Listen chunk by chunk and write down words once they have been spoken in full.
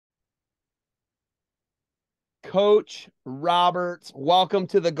Coach Roberts. Welcome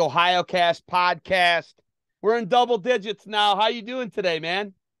to the GOhioCast podcast. We're in double digits now. How you doing today,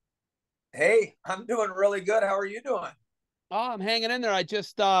 man? Hey, I'm doing really good. How are you doing? Oh, I'm hanging in there. I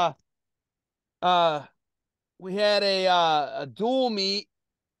just we had a dual meet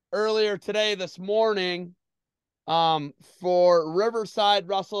earlier today this morning for Riverside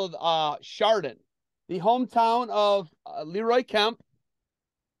wrestled Chardon, the hometown of Leroy Kemp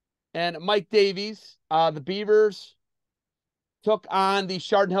and Mike Davies. The Beavers took on the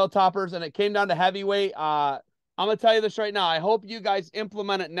Chardon Hilltoppers, and it came down to heavyweight. I'm gonna tell you this right now. I hope you guys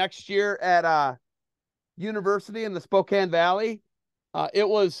implement it next year at University in the Spokane Valley. It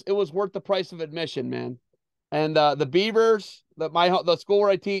was worth the price of admission, man. And the Beavers, the school where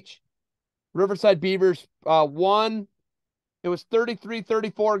I teach, Riverside Beavers, won. It was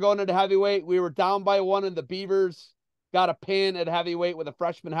 33-34 going into heavyweight. We were down by one, and the Beavers got a pin at heavyweight with a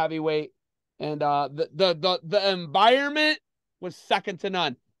freshman heavyweight. And the environment was second to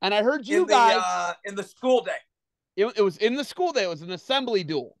none. And I heard you guys in the school day. it was in the school day. It was an assembly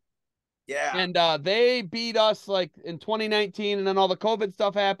duel. Yeah. And they beat us like in 2019, and then all the COVID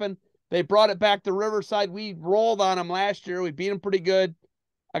stuff happened. They brought it back to Riverside. We rolled on them last year. We beat them pretty good.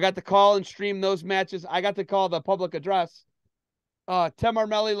 I got to call and stream those matches. I got to call the public address. Tim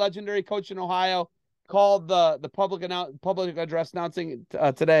Armelli, legendary coach in Ohio, called the public address announcing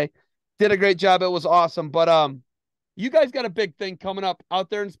today. Did a great job. It was awesome. But you guys got a big thing coming up out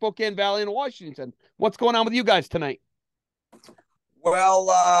there in Spokane Valley in Washington. What's going on with you guys tonight?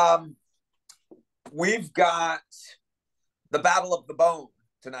 Well, we've got the Battle of the Bone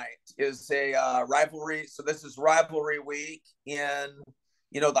tonight. Is a rivalry. So this is rivalry week in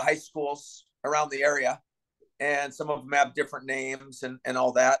the high schools around the area, and some of them have different names and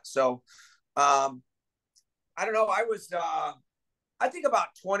all that. So I don't know. I think about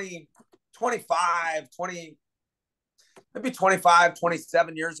 20, 25, 20, maybe 25,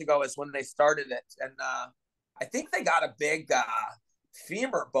 27 years ago is when they started it. And I think they got a big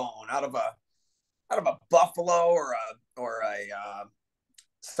femur bone out of a buffalo or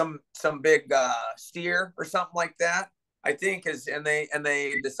some big steer or something like that. I think and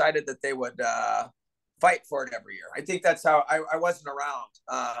they decided that they would fight for it every year. I think that's how I wasn't around.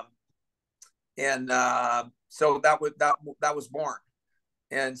 So that was born.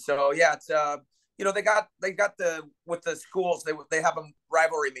 And so, yeah, it's, they got with the schools, they have them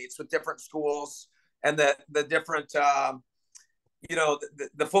rivalry meets with different schools, and the different, the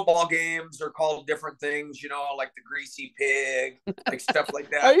football games are called different things, like the greasy pig, like stuff like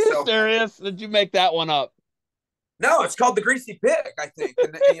that. Are you serious? Did you make that one up? No, it's called the greasy pig, I think.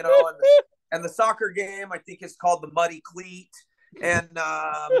 And the soccer game, I think, is called the muddy cleat. And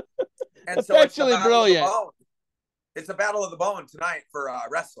That's so it's actually brilliant. It's a battle of the bone tonight for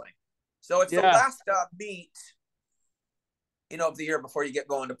wrestling. So it's the Yeah. last meet, of the year before you get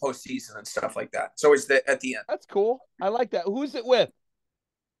going to postseason and stuff like that. So it's at the end. That's cool. I like that. Who's it with?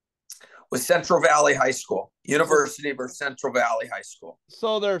 With Central Valley High School, University versus Central Valley High School.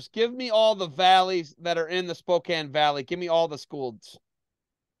 So give me all the valleys that are in the Spokane Valley. Give me all the schools.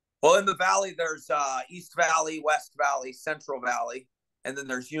 Well, in the valley, there's East Valley, West Valley, Central Valley, and then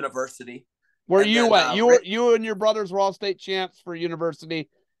there's University. Where you went, you and your brothers were all state champs for University,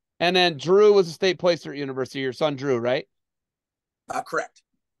 and then Drew was a state placer at University. Your son Drew, right? Correct.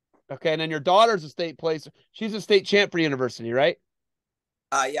 Okay, and then your daughter's a state placer. She's a state champ for University, right?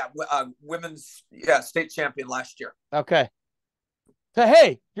 Women's state champion last year. Okay. So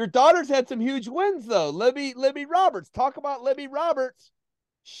hey, your daughter's had some huge wins though. Libby Roberts. Talk about Libby Roberts.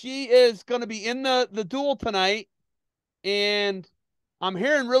 She is going to be in the duel tonight, and I'm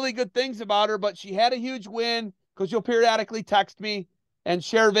hearing really good things about her, but she had a huge win because you'll periodically text me and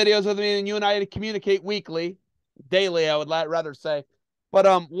share videos with me, and you and I communicate daily, I would rather say.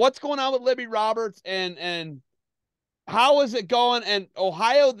 But what's going on with Libby Roberts, and how is it going? And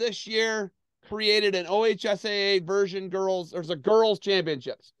Ohio this year created an OHSAA version girls. There's a girls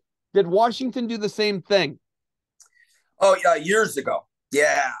championships. Did Washington do the same thing? Oh yeah, years ago.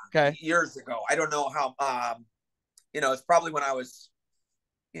 Yeah. Okay. Years ago. I don't know how. It's probably when I was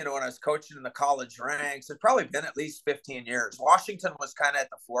coaching in the college ranks. It's probably been at least 15 years. Washington was kind of at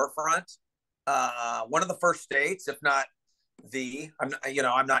the forefront. One of the first states, if not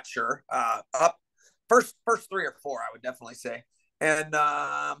I'm not sure. Up first 3 or 4, I would definitely say. And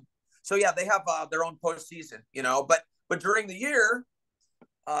so yeah, they have their own postseason, but during the year,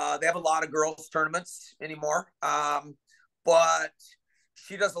 they have a lot of girls tournaments anymore. But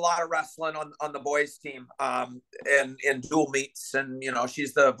she does a lot of wrestling on the boys team, and in dual meets, and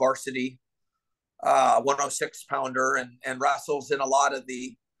she's the varsity 106 pounder and wrestles in a lot of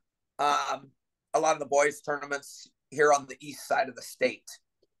the a lot of the boys tournaments here on the east side of the state.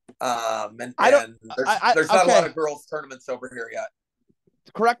 And I don't. there's not a lot of girls tournaments over here yet.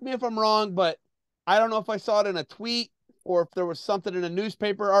 Correct me if I'm wrong, but I don't know if I saw it in a tweet or if there was something in a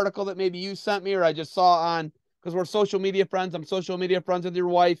newspaper article that maybe you sent me or I just saw on, because we're social media friends. I'm social media friends with your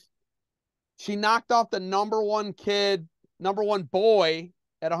wife. She knocked off the number one boy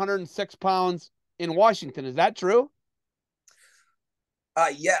at 106 pounds in Washington. Is that true?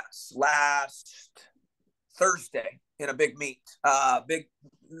 Yes, last Thursday in a big meet.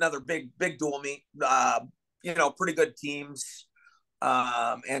 Another big dual meet. Pretty good teams.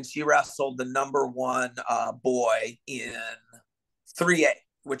 And she wrestled the number one boy in 3A,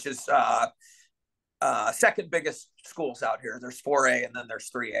 which is second biggest schools out here. There's 4A and then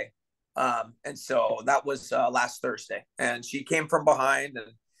there's 3A. And so that was last Thursday, and she came from behind,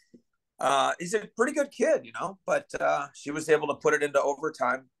 and he's a pretty good kid, but she was able to put it into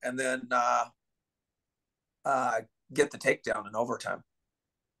overtime and then get the takedown in overtime.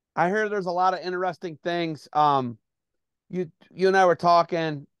 I hear there's a lot of interesting things. You and I were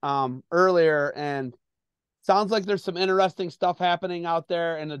talking earlier, and sounds like there's some interesting stuff happening out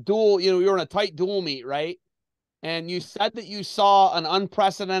there. And the duel, you're in a tight duel meet, right? And you said that you saw an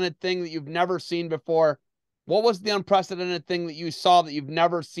unprecedented thing that you've never seen before. What was the unprecedented thing that you saw that you've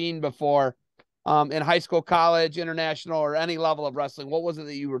never seen before in high school, college, international, or any level of wrestling? What was it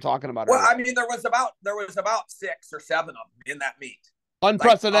that you were talking about? Well, earlier? I mean, there was about 6 or 7 of them in that meet.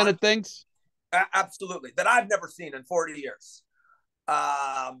 Unprecedented things? Absolutely. That I've never seen in 40 years.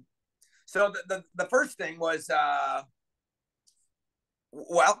 So the first thing was,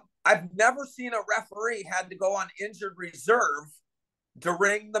 I've never seen a referee had to go on injured reserve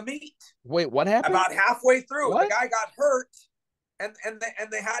during the meet. Wait, what happened? About halfway through, the guy got hurt, and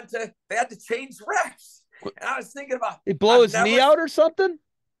they had to change refs. And I was thinking about it. Blow his knee out or something?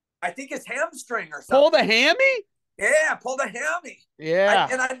 I think his hamstring or something. Pull the hammy? Yeah, pull the hammy. Yeah.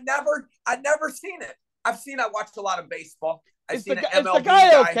 I'd never seen it. I watched a lot of baseball. Is the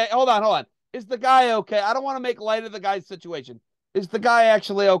guy okay? Hold on. Is the guy okay? I don't want to make light of the guy's situation. Is the guy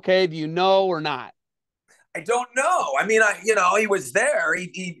actually okay? Do you know or not? I don't know. I mean, he was there.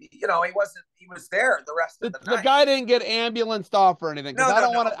 He was there the rest of the night. The guy didn't get ambulanced off or anything. I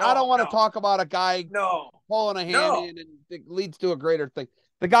don't want to talk about a guy pulling a hammy and it leads to a greater thing.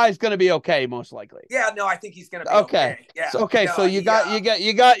 The guy's going to be okay, most likely. Yeah, no, I think he's going to be okay. Yeah. So you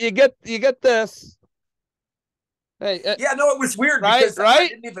get this. Hey. Yeah, no, it was weird because I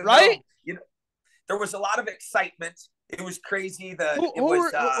didn't even know. There was a lot of excitement. It was crazy.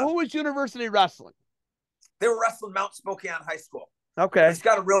 Who was University wrestling? They were wrestling Mount Spokane High School. Okay. It's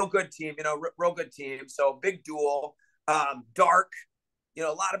got a real good team, real good team. So big duel, dark, a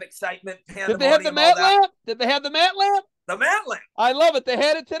lot of excitement. Did they have the mat lamp? The mat lamp. I love it. They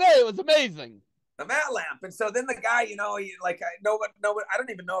had it today. It was amazing. The mat lamp. And so then the guy, I don't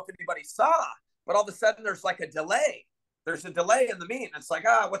even know if anybody saw, but all of a sudden there's like a delay. There's a delay in the meet. And it's like,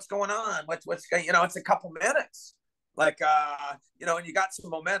 what's going on? What's it's a couple minutes. And you got some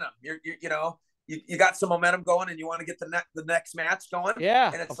momentum. You got some momentum going, and you want to get the next match going.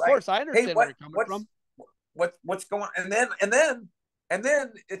 Yeah, and it's of course, I understand where you're coming from. What's going? And then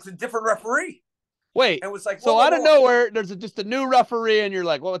it's a different referee. Wait, and it was like so out of nowhere, there's just a new referee, and you're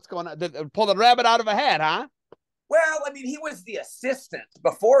like, well, what's going on? Pull the rabbit out of a hat, huh? Well, I mean, he was the assistant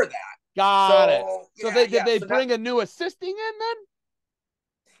before that. Got it. So did they bring a new assisting in then?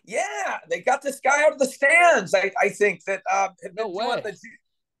 Yeah, they got this guy out of the stands. I think that had been doing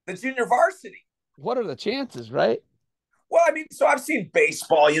the junior varsity. What are the chances, right? Well, I mean, so I've seen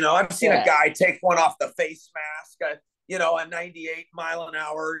baseball. I've seen a guy take one off the face mask. A 98 mile an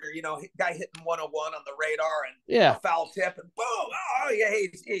hour. Guy hitting 101 on the radar and a foul tip and boom. Oh yeah,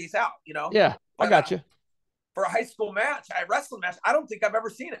 he's out. Yeah, I got you. For a high school match, a wrestling match, I don't think I've ever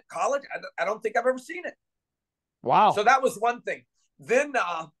seen it. College, I don't think I've ever seen it. Wow. So that was one thing. Then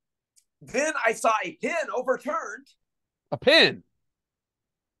I saw a pin overturned. A pin.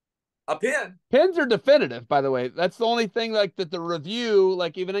 Pins are definitive, by the way. That's the only thing that the review,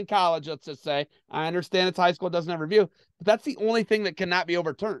 like even in college, let's just say, I understand it's high school, it doesn't have review, but that's the only thing that cannot be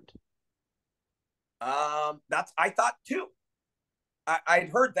overturned. I thought too. I'd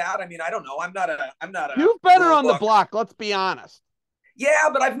heard that. I mean, I don't know. I'm not a. You've been around the block. Let's be honest. Yeah,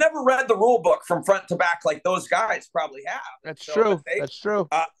 but I've never read the rule book from front to back like those guys probably have. That's true. That's true.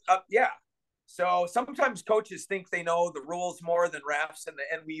 Yeah. So sometimes coaches think they know the rules more than refs, and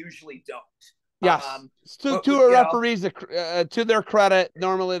we usually don't. Yes. To a You know, referee's, to their credit,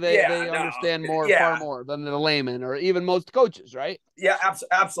 normally they yeah, no, understand far yeah, more than the layman or even most coaches, right? yeah,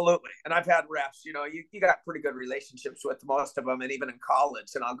 absolutely. And I've had refs, you got pretty good relationships with most of them, and even in college.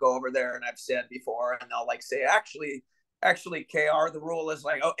 And I'll go over there, and I've said before, and they'll like say, actually, KR, the rule is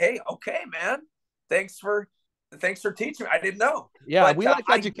like, oh, hey, okay, man, thanks for teaching me. I didn't know, Yeah, but we like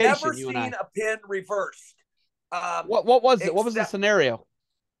I never education, you and seen I. a pin reversed. What was it? What was the Except scenario?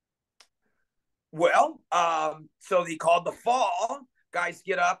 Well, so he called the fall. Guys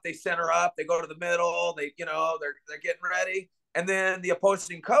get up, they center up, they go to the middle, they're getting ready, and then the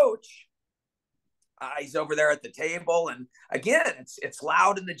opposing coach, he's over there at the table, and again, it's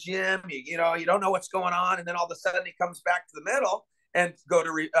loud in the gym. You don't know what's going on, and then all of a sudden he comes back to the middle and go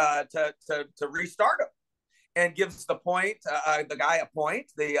to restart him, and gives the guy a point.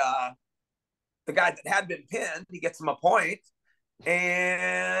 The guy that had been pinned, he gets him a point,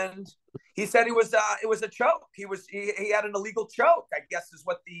 and he said it was a choke. He had an illegal choke, I guess is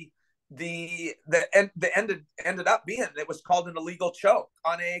what ended up being. It was called an illegal choke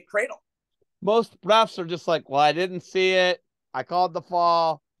on a cradle. Most refs are just like, well, I didn't see it. I called the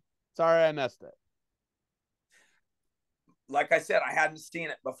fall. Sorry, I missed it. Like I said, I hadn't seen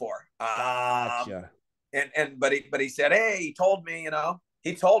it before. Gotcha. But he said, hey, he told me,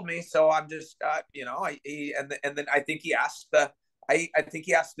 so I'm just and then I think he asked the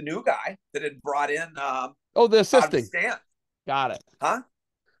new guy that had brought in Oh, the out of the assisting. stand. Got it. Huh?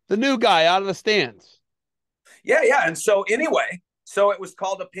 The new guy out of the stands. Yeah. And so anyway, so it was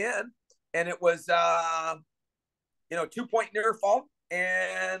called a pin, and it was 2-point near fall,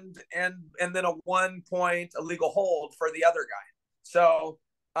 and then a 1-point illegal hold for the other guy. So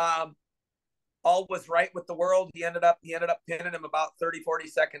all was right with the world. He ended up pinning him about 30-40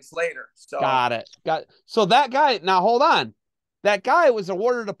 seconds later. So Got it. So that guy, now hold on. That guy was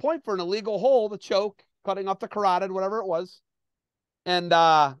awarded a point for an illegal hold, a choke, cutting off the carotid, whatever it was. And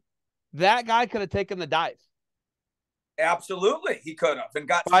that guy could have taken the dive. absolutely, he could have and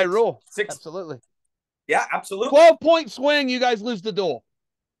got By rule. six. Absolutely. Yeah, absolutely. 12-point swing, you guys lose the duel.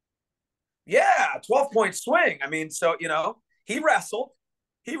 Yeah, 12-point swing. I mean, so he wrestled,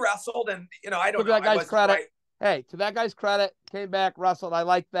 and I don't To know. that I guy's wasn't credit. right. Hey, to that guy's credit, came back, wrestled. I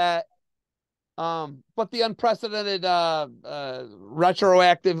like that. But the unprecedented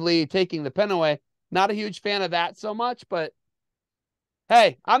retroactively taking the pin away, not a huge fan of that so much, but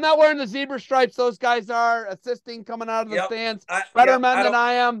hey, I'm not wearing the zebra stripes. Those guys are assisting coming out of the Yep. stands. I, Better yep. men than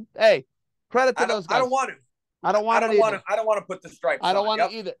I am. Hey, credit to I don't. those I don't guys. want to. I don't want it either. I don't want to put the stripes I don't on. want Yep.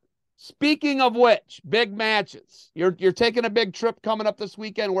 to either. Speaking of which, big matches. You're taking a big trip coming up this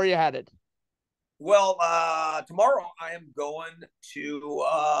weekend. Where are you headed? Well, tomorrow I am going to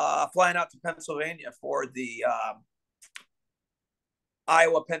flying out to Pennsylvania for the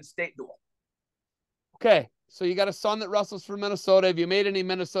Iowa Penn State duel. Okay, so you got a son that wrestles for Minnesota. Have you made any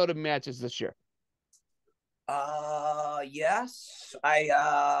Minnesota matches this year? Yes,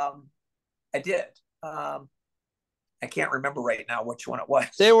 I did. I can't remember right now which one it was.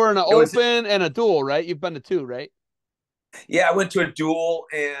 They were in an It was open and a duel, right? You've been to two, right? Yeah, I went to a duel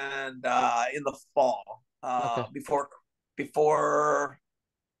and in the fall Okay. before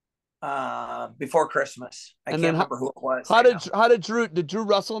Christmas. I And can't then remember who it was how right did now. Drew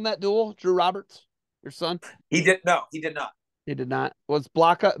wrestle in that duel? Drew Roberts, your son? He did no, he did not. He did not. Was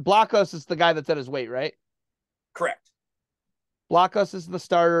Blockus is the guy that's at his weight, right? Correct. Blockus is the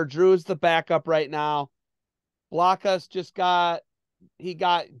starter. Drew is the backup right now. Blockus got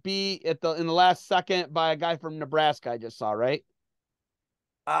beat in the last second by a guy from Nebraska. I just saw, right?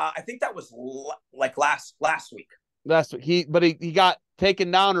 I think that was like last week. Last week. He got taken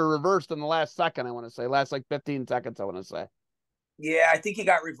down or reversed in the last second. I want to say last like 15 seconds. I want to say. Yeah, I think he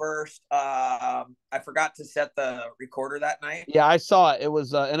got reversed. I forgot to set the recorder that night. Yeah, I saw it. It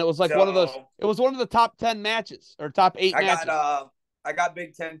was and it was like So one of those. It was one of the top 10 matches or top 8 matches. I got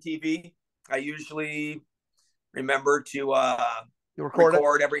Big Ten TV. I usually remember to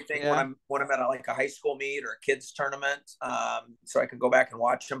record everything when I'm at a high school meet or a kids tournament, so I could go back and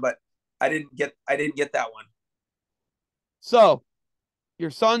watch them. But I didn't get that one. So, your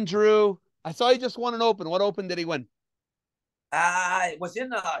son Drew, I saw he just won an open. What open did he win? It was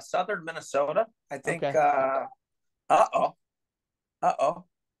in southern Minnesota, I think. Okay. Uh oh.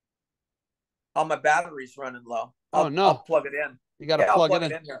 All my battery's running low. I'll plug it in. You got to plug it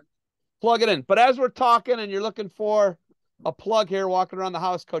in here. Plug it in. But as we're talking and you're looking for a plug here, walking around the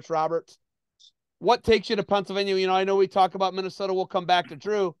house, Coach Roberts, what takes you to Pennsylvania? I know we talk about Minnesota. We'll come back to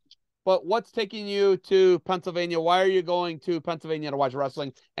Drew, but what's taking you to Pennsylvania? Why are you going to Pennsylvania to watch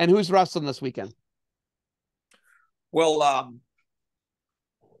wrestling? And who's wrestling this weekend? Well,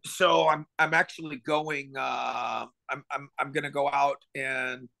 So I'm actually going. I'm going to go out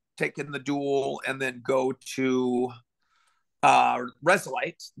and take in the duel, and then go to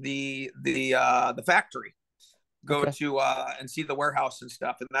Resilite, the factory. Go Okay. to and see the warehouse and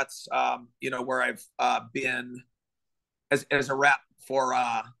stuff, and that's where I've been as a rep for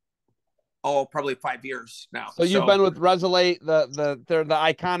probably 5 years now. So you've been with Resilite, they're the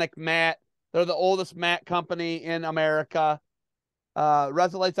iconic mat. They're the oldest mat company in America.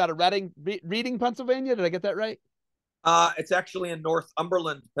 Resilite's out of Reading, Pennsylvania. Did I get that right? It's actually in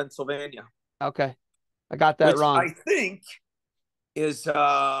Northumberland, Pennsylvania, Okay, I got that which wrong. I think is this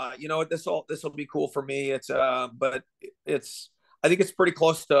will be cool for me. It's but it's I think it's pretty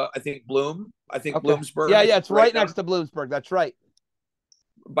close to Bloom. I think Okay, yeah, Bloomsburg yeah, is it's right right down next to Bloomsburg. That's right.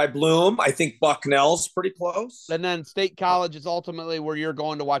 by Bloom. I think Bucknell's pretty close. And then State College is ultimately where you're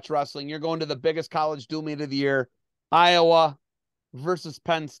going to watch wrestling. You're going to the biggest college dual meet of the year, Iowa versus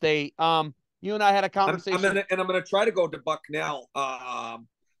Penn State. You and I had a I'm conversation. gonna try to go to Bucknell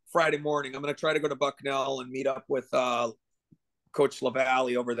Friday morning. I'm gonna try to go to Bucknell and meet up with Coach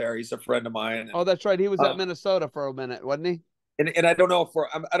LaValle over there. He's a friend of mine, Oh, that's right. He was at uh, Minnesota for a minute, wasn't he? and I don't know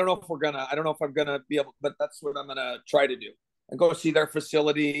if I'm gonna be able, but that's what I'm gonna try to do and go see their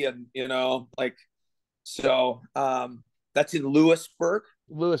facility, and so that's in Lewisburg.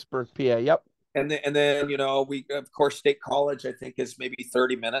 Lewisburg, PA. Yep. And then we, of course, State College I think is maybe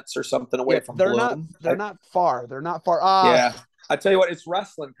 30 minutes or something away Yeah, from they're not. Bloom. They're not far. They're not far. Yeah, I tell you what, it's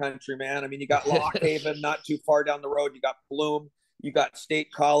wrestling country, man. I mean, you got Lock Haven not too far down the road. You got Bloom. You got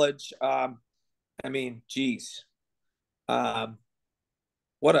State College. I mean, geez, um,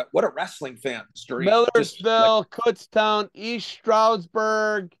 what a wrestling fan's dream. Just like, Millersville, Kutztown, East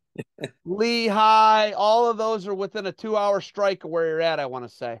Stroudsburg, Lehigh. All of those are within a 2-hour strike of where you're at. I want to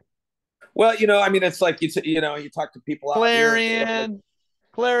say well, I mean, it's like you talk to people out here, and stuff like, Clarion,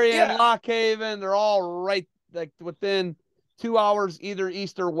 Clarion, yeah, Lock Haven. They're all right like within 2 hours either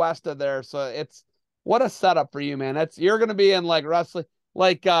east or west of there. So it's what a setup for you, man. That's you're gonna be in like wrestling,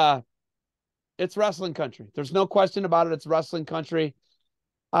 like it's wrestling country. There's no question about it. It's wrestling country.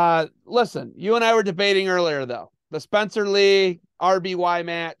 Listen, you and I were debating earlier though. The Spencer Lee RBY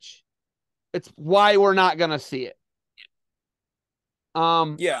match. It's why we're not gonna see it.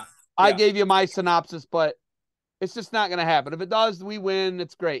 Um, yeah, I yeah, gave you my synopsis, but it's just not gonna happen. If it does, we win.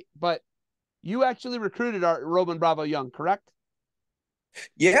 It's great. But you actually recruited our Roman Bravo Young, correct?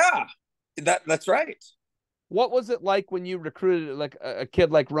 yeah. That's right. What was it like when you recruited like a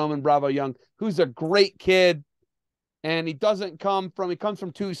kid like Roman Bravo Young, who's a great kid, and he comes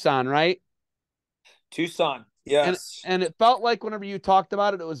from Tucson, right? Tucson, and yes. and it felt like whenever you talked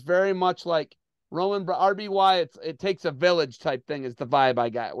about it, it was very much like RBY. It takes a village type thing is the vibe I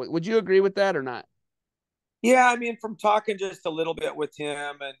got. Would you agree with that or not? Yeah, I mean, from talking just a little bit with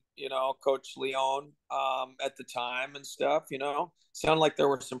him and Coach Leon at the time and stuff, sounded like there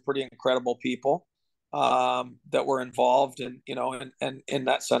were some pretty incredible people that were involved in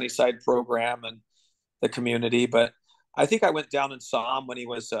that Sunnyside program and the community. But I think I went down and saw him when he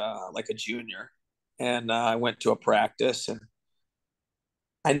was like a junior, and I went to a practice, and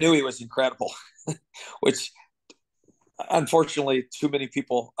I knew he was incredible, which unfortunately too many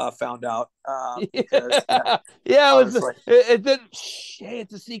people found out because Yeah, yeah. I was like, It didn't. Hey,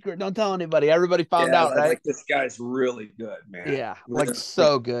 it's a secret. Don't tell anybody. Everybody found yeah, out, right? like this guy's really good, man. Yeah, like Really,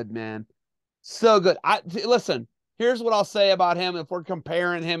 so good, man. So good. Listen. Here's what I'll say about him. If we're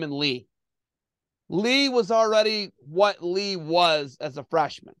comparing him and Lee, Lee was already what Lee was as a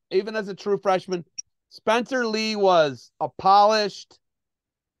freshman, even as a true freshman. Spencer Lee was a polished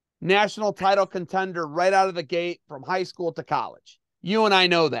national title contender right out of the gate from high school to college. You and I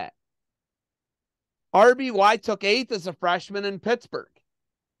know that. RBY took eighth as a freshman in Pittsburgh.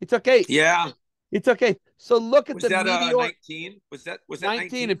 He took eighth. yeah. He took eighth. So look at Was the that meteor 19? Was that 19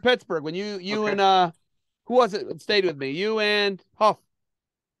 19? in Pittsburgh when you Okay. and who was it that stayed with me? You and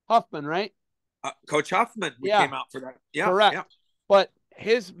Huffman, right? Coach Huffman, we Yeah, came out for that. Yeah, yeah, correct. But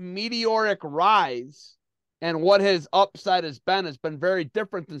his meteoric rise and what his upside has been very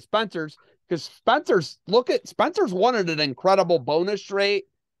different than Spencer's because Spencer's wanted an incredible bonus rate,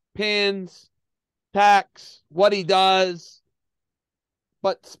 pins, tax, what he does.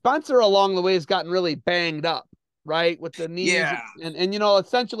 But Spencer along the way has gotten really banged up, right? With the knees yeah, and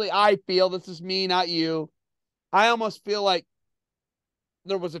essentially I feel this is me, not you. I almost feel like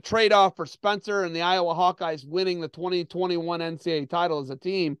there was a trade-off for Spencer and the Iowa Hawkeyes winning the 2021 NCAA title as a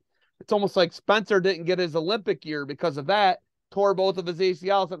team. It's almost like Spencer didn't get his Olympic year because of that, tore both of his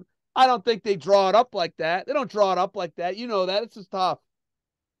ACLs. And I don't think they draw it up like that. They don't draw it up like that. You know that. It's just tough.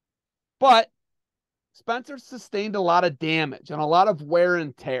 But Spencer sustained a lot of damage and a lot of wear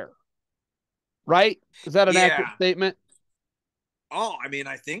and tear, right? Is that an accurate Yeah. statement? Oh, I mean,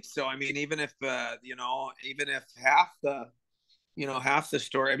 I think so. I mean, even if even if half the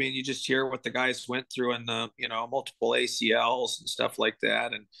story. I mean, you just hear what the guys went through and the multiple ACLs and stuff like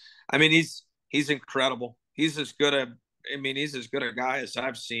that. And I mean, he's incredible. He's as good a I mean, he's as good a guy as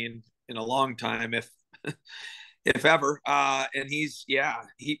I've seen in a long time, if if ever. And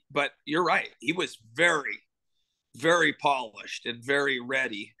but you're right. He was very, very polished and very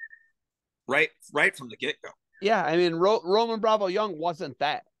ready right from the get go. Yeah, I mean, Roman Bravo Young wasn't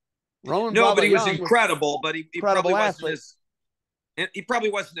that. Roman No, Bravo but he was Young was incredible. But incredible athlete. he probably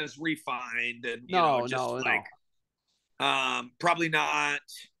wasn't as refined and No, just no, like no. probably not.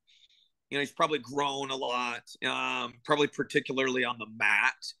 He's probably grown a lot. Probably particularly on the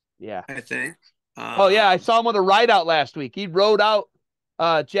mat, Yeah. I think. Oh yeah, I Um, saw him with a ride out last week. He rode out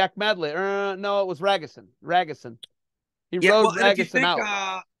Jack Medley. No, it was Ragusin. Ragusin. He yeah, rode well, and if you Ragusin think,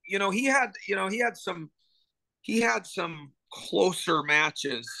 out. he had some closer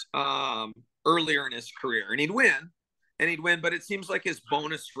matches earlier in his career, and he'd win, but it seems like his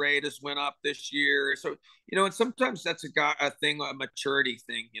bonus rate has went up this year. So and sometimes that's a maturity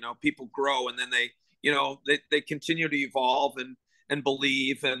thing. People grow, and then they continue to evolve and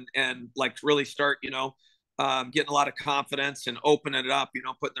believe and like really start getting a lot of confidence and opening it up.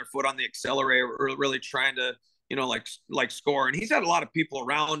 Putting their foot on the accelerator, or really trying to like score. And he's had a lot of people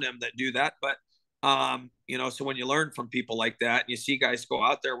around him that do that, but so when you learn from people like that and you see guys go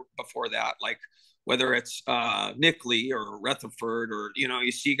out there before that, like whether it's Nick Lee or Rutherford, or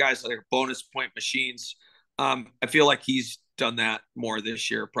you see guys like bonus point machines. I feel like he's done that more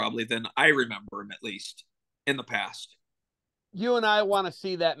this year probably than I remember him, at least in the past. You and I want to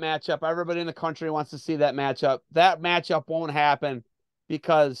see that matchup. Everybody in the country wants to see that matchup. That matchup won't happen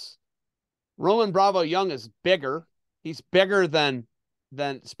because Roman Bravo Young is bigger. He's bigger than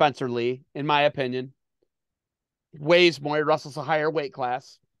Spencer Lee, in my opinion. Weighs more. He wrestles a higher weight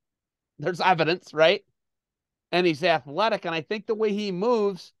class. There's evidence, right? And he's athletic. And I think the way he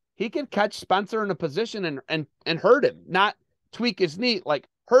moves, he can catch Spencer in a position and hurt him, not tweak his knee, like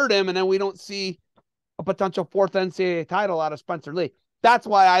hurt him. And then we don't see a potential fourth NCAA title out of Spencer Lee. That's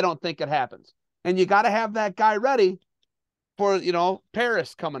why I don't think it happens. And you got to have that guy ready for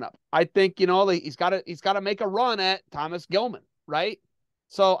Paris coming up. I think he's got to make a run at Thomas Gilman, right?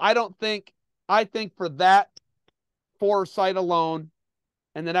 So I think for that foresight alone,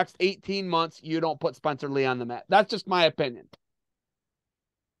 in the next 18 months, you don't put Spencer Lee on the mat. That's just my opinion.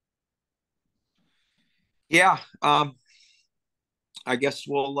 Yeah. I guess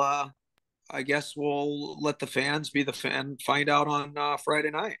we'll let the fans be the fan find out on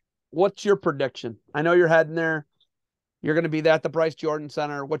Friday night. What's your prediction? I know you're heading there. You're going to be at the Bryce Jordan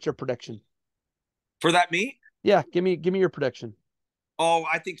Center. What's your prediction? For that meet? Yeah, give me your prediction. Oh,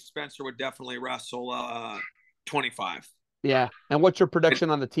 I think Spencer would definitely wrestle 25. Yeah. And what's your prediction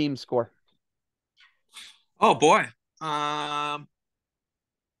on the team score? Oh boy. I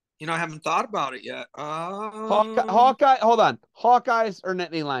haven't thought about it yet. Hawkeye, hold on. Hawkeyes or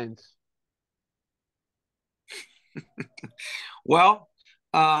Nittany Lions? Well,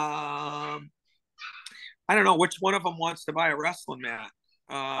 I don't know which one of them wants to buy a wrestling mat.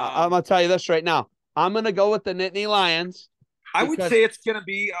 I'm going to tell you this right now. I'm going to go with the Nittany Lions. I would say it's going to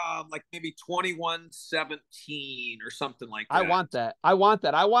be like maybe 21-17 or something like that. I want that.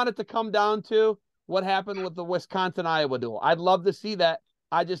 I want it to come down to what happened with the Wisconsin-Iowa duel. I'd love to see that.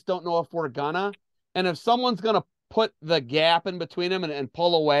 I just don't know if we're gonna. And if someone's gonna put the gap in between them and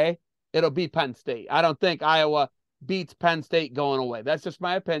pull away, it'll be Penn State. I don't think Iowa beats Penn State going away. That's just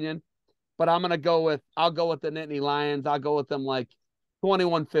my opinion. But I'll go with the Nittany Lions. I'll go with them like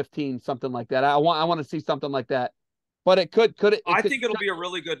 21-15, something like that. I want to see something like that. But it could I think it'll be a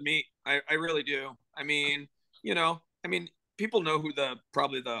really good meet. I really do. I mean, people know who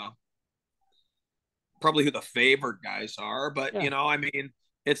probably who the favored guys are, but yeah. I mean,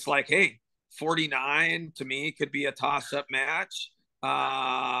 it's like, hey, 49 to me could be a toss-up match.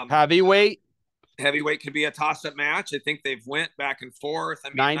 Heavyweight could be a toss-up match. I think they've went back and forth. I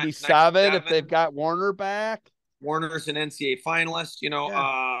mean, 97 if they've got Warner back. Warner's an NCAA finalist.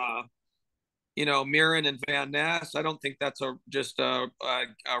 Yeah. Mirren and Van Ness. I don't think that's just a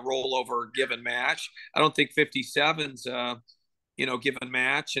rollover given match. I don't think 57's given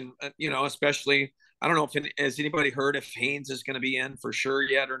match, and especially I don't know if has anybody heard if Haynes is going to be in for sure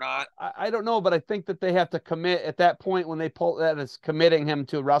yet or not. I don't know, but I think that they have to commit at that point when they pull that is committing him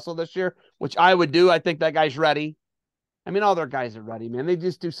to wrestle this year, which I would do. I think that guy's ready. I mean, all their guys are ready, man. They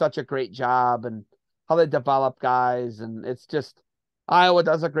just do such a great job and how they develop guys, and it's just Iowa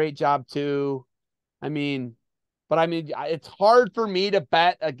does a great job too. I mean, but I mean, it's hard for me to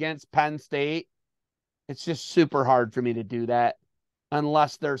bet against Penn State. It's just super hard for me to do that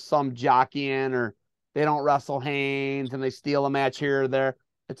unless there's some jockeying or they don't wrestle Haynes and they steal a match here or there.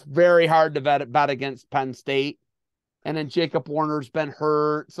 It's very hard to bet against Penn State. And then Jacob Warner's been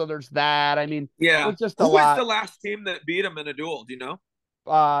hurt, so there's that. I mean, Yeah. there's just a Who was the lot. last team that beat him in a duel? Do you know?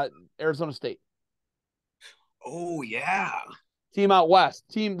 Uh, Arizona State Oh yeah. team out west,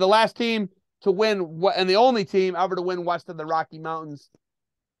 the last team to win, and the only team ever to win west of the Rocky Mountains.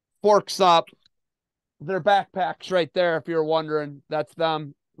 Forks up their backpacks right there. If you're wondering, that's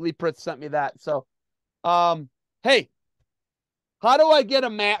them. Lee Pritz sent me that. So, hey, how do I get a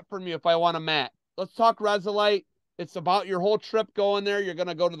mat from you if I want a mat? Let's talk Resilite. It's about your whole trip going there. You're going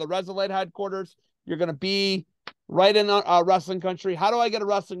to go to the Resilite headquarters. You're going to be right in wrestling country. How do I get a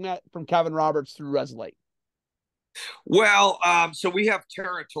wrestling mat from Kevin Roberts through Resilite? Well, so we have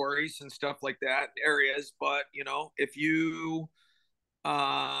territories and stuff like that, areas, but you know, if you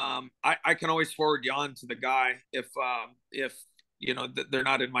I can always forward you on to the guy if you know they're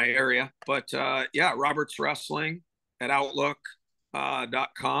not in my area. But yeah, Roberts Wrestling at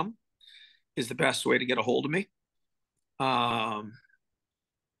outlook.com is the best way to get a hold of me. Um,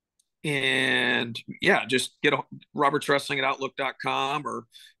 and yeah, just get a Roberts Wrestling at outlook.com, or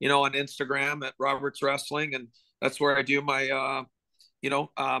you know, on Instagram at Roberts Wrestling, and that's where I do my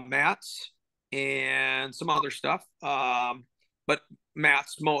mats and some other stuff. But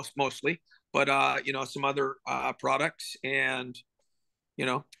mats mostly, but you know, some other products, and you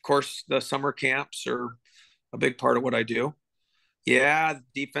know, of course, the summer camps are a big part of what I do. Yeah,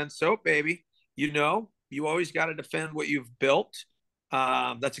 defense soap, baby. You know, you always got to defend what you've built.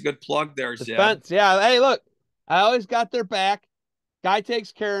 That's a good plug there, Zeb. Defense. Yeah. Hey, look, I always got their back. Guy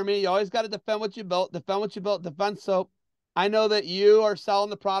takes care of me. You always got to defend what you built. Defend what you built. Defense soap. I know that you are selling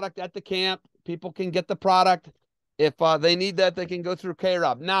the product at the camp. People can get the product. If they need that, they can go through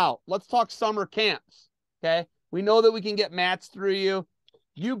K-Rob. Now, let's talk summer camps. Okay. We know that we can get mats through you.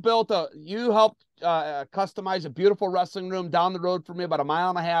 You helped customize a beautiful wrestling room down the road for me, about a mile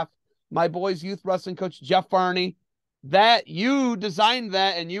and a half. My boys' youth wrestling coach, Jeff Varney, that you designed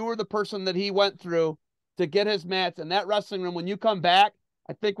that, and you were the person that he went through to get his mats. And that wrestling room, when you come back,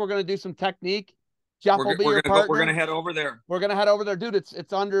 I think we're going to do some technique. Jeff will be your We're gonna partner. head over there. We're gonna head over there, dude. It's a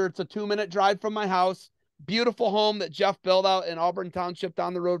 2-minute drive from my house. Beautiful home that Jeff built out in Auburn Township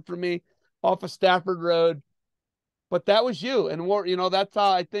down the road from me, off of Stafford Road. But that was you, and we're, you know, that's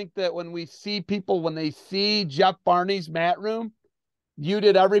how I think that when we see people, when they see Jeff Barney's mat room, you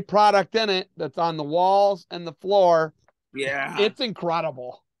did every product in it that's on the walls and the floor. Yeah. It's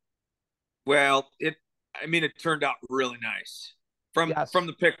incredible. Well, I mean, it turned out really nice from Yes,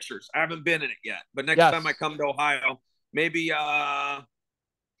 the pictures. I haven't been in it yet, but next time I yes, come to Ohio, maybe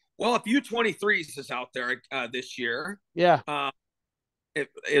well, if U23s is out there this year, yeah. uh,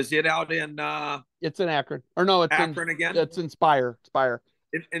 is it out in It's in Akron, or no, Akron again? it's in Spire,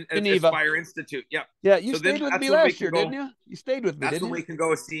 In Geneva. Aspire Institute. Yep. Yeah, you So stayed then with that's me when we last can year, didn't go. you? You stayed with me, That's didn't when you? we can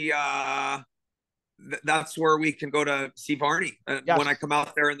go see. That's where we can go to see Varney when I Yes. come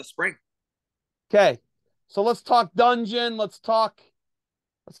out there in the spring. Okay. So let's talk dungeon. Let's talk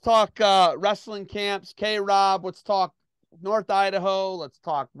wrestling camps, K-Rob. Let's talk North Idaho. Let's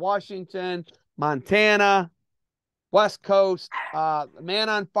talk Washington, Montana, West Coast. Man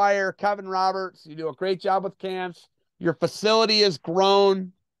on Fire, Kevin Roberts. You do a great job with camps. Your facility has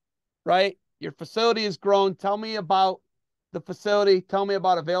grown, right? Your facility has grown. Tell me about the facility. Tell me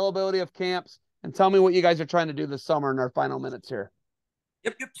about availability of camps, and tell me what you guys are trying to do this summer in our final minutes here.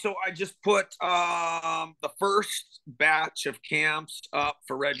 Yep. So I just put the first batch of camps up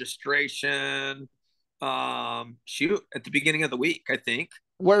for registration. Shoot, at the beginning of the week, I think.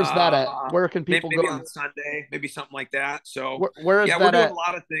 Where's that at? Uh, Where can people maybe go? on Sunday, maybe something like that. So Where is yeah, we're that doing a at?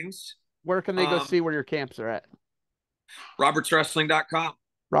 lot of things. Where can they go Um, see where your camps are at? RobertsWrestling.com.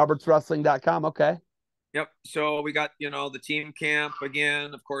 RobertsWrestling.com. Okay. Yep. So we got, you know, the team camp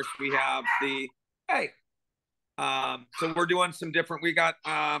again. Of course, we have the hey. So we're doing some different. We got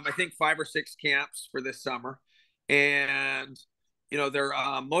I think 5 or 6 camps for this summer, and you know they're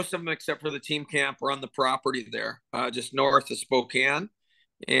most of them except for the team camp are on the property there, just north of Spokane,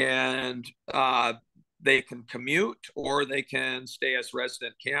 and they can commute or they can stay as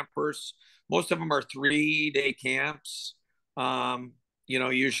resident campers. Most of them are 3-day camps, you know,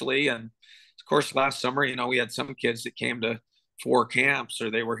 usually, and of course last summer, you know, we had some kids that came to 4 camps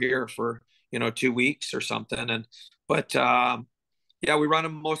or they were here for, you know, 2 weeks or something. And but yeah, we run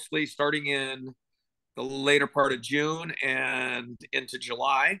them mostly starting in the later part of June and into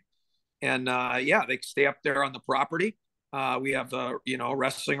July. And yeah, they stay up there on the property. We have the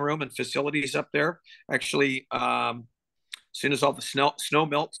wrestling room and facilities up there. Actually, as soon as all the snow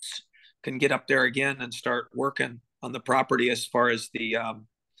melts, can get up there again and start working on the property as far as the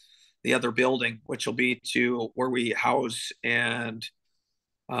other building, which will be to where we house and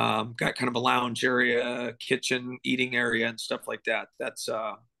got kind of a lounge area, kitchen, eating area, and stuff like that. That's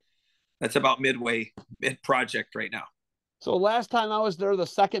about mid project right now. So last time I was there, the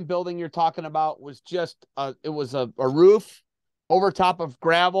second building you're talking about was just it was a roof over top of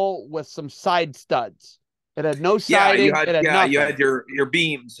gravel with some side studs. It had no siding. It had You nothing. had your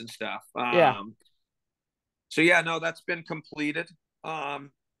beams and stuff. Yeah. So yeah, no, that's been completed.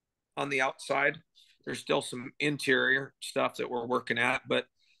 On the outside, there's still some interior stuff that we're working at, but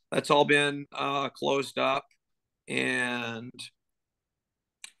that's all been closed up, and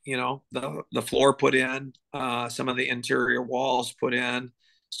the floor put in, some of the interior walls put in.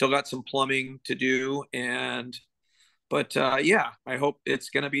 Still got some plumbing to do, but yeah, I hope it's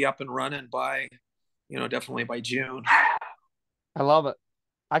going to be up and running by definitely by June. I love it.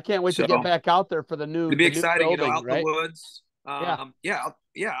 I can't wait to So get back out there for the it'd new be the new exciting, building, out in the right? woods. Yeah.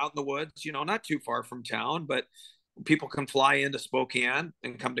 Yeah, out in the woods, not too far from town, but people can fly into Spokane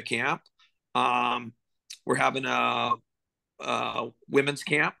and come to camp. Um, we're having a women's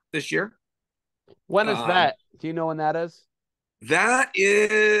camp this year. When is Um, that? Do you know when that is? that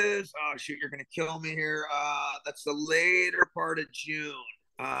is, oh shoot, you're gonna kill me here. That's the later part of June.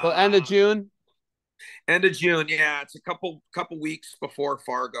 So end of June. End of June, yeah. It's a couple weeks before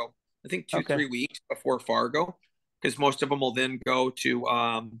Fargo. I think two, Okay. 3 weeks before Fargo, because most of them will then go to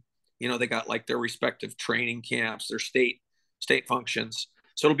they got like their respective training camps, their state functions.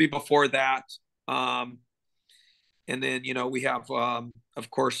 So it'll be before that. And then we have of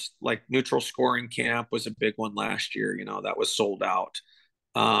course, like neutral scoring camp was a big one last year. That was sold out.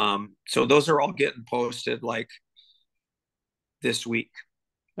 So those are all getting posted like this week.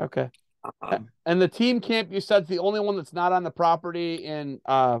 Okay. Um, And the team camp you said is the only one that's not on the property in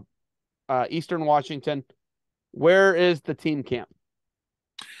Eastern Washington. Where is the team camp?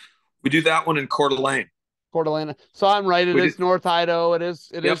 we do that one in Coeur d'Alene. Coeur d'Alene. So I'm right. It We do, is North Idaho. It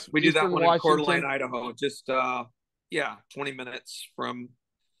yep, is we do that Eastern one in Coeur d'Alene, Washington. Idaho. Just yeah, 20 minutes from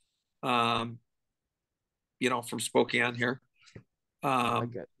um, from Spokane here. I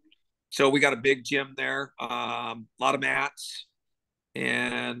like it. So we got a big gym there, a lot of mats,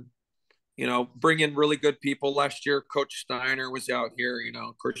 and bring in really good people. Last year, Coach Steiner was out here.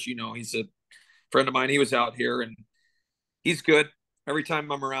 Of course, he's a friend of mine. He was out here, and he's good. Every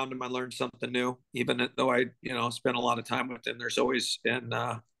time I'm around him, I learn something new. Even though I, spend a lot of time with him, there's always, and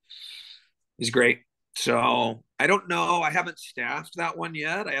he's great. So I don't know. I haven't staffed that one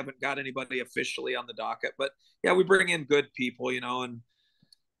yet. I haven't got anybody officially on the docket, but yeah, we bring in good people, and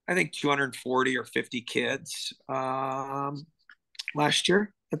I think 240 or 50 kids last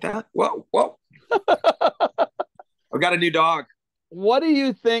year at that. Whoa, whoa. I've got a new dog. What do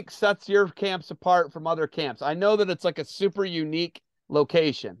you think sets your camps apart from other camps? I know that it's like a super unique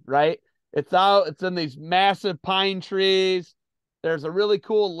location, right? It's in these massive pine trees. There's a really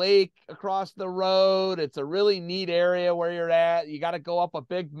cool lake across the road. It's a really neat area where you're at. You got to go up a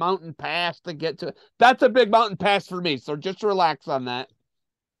big mountain pass to get to it. That's a big mountain pass for me. So just relax on that.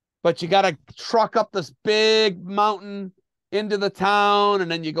 But you got to truck up this big mountain into the town, and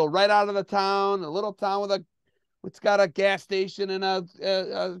then you go right out of the town, a little town with it's got a gas station and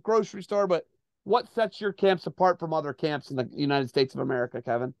a grocery store. But what sets your camps apart from other camps in the United States of America,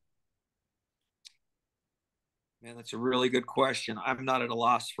 Kevin? Man, that's a really good question. I'm not at a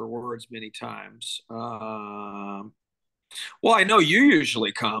loss for words many times. Well, I know you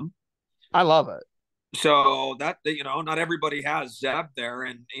usually come, I love it. so that not everybody has Zeb there,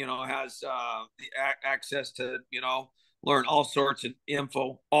 and has the access to learn all sorts of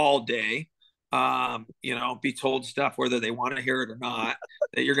info all day. Be told stuff whether they want to hear it or not.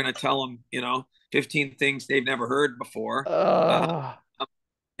 That you're going to tell them 15 things they've never heard before. Uh,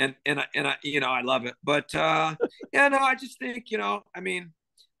 And I love it. But yeah, no, I just think I mean,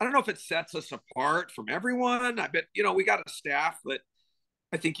 I don't know if it sets us apart from everyone. I bet we got a staff that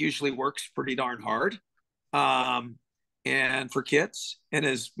I think usually works pretty darn hard, um, and for kids, and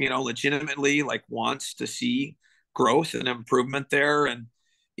is legitimately like wants to see growth and improvement there. And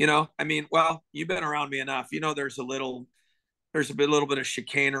I mean, well, you've been around me enough. There's a little bit of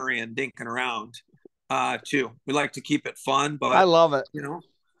chicanery and dinking around too. We like to keep it fun, I but love it.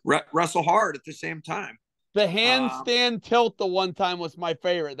 wrestle hard at the same time. The Um, handstand tilt the one time was my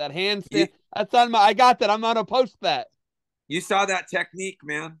favorite. That you handstand, that's on my, I got that. I'm going to post that. you saw that technique,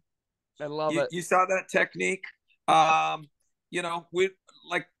 man. I love You it. you saw that technique. Um, we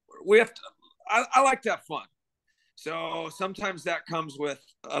like we have to. I like to have fun. So sometimes that comes with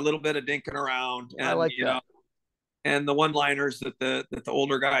a little bit of dinking around, I and like that. and the one-liners that the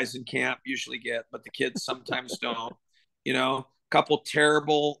older guys in camp usually get, but the kids sometimes don't. A couple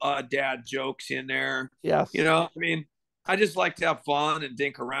terrible dad jokes in there. Yes. I mean, I just like to have fun and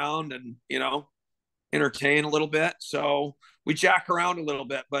dink around and entertain a little bit. So we jack around a little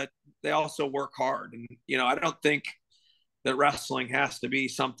bit, but they also work hard. And I don't think that wrestling has to be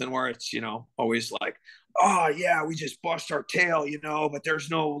something where it's always like, oh yeah, we just bust our tail, but there's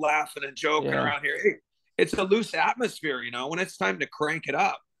no laughing and joking Yeah. around here. Hey, it's a loose atmosphere, when it's time to crank it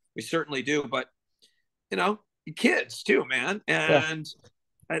up, we certainly do. But kids too, man. Yeah.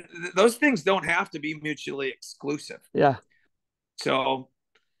 And those things don't have to be mutually exclusive. Yeah. So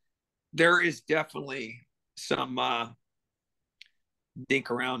there is definitely some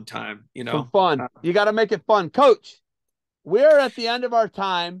dink around time, Some fun. You got to make it fun. Coach, we're at the end of our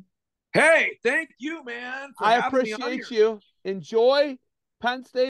time. Hey, thank you, man, for I having me on appreciate here. you. Enjoy Penn State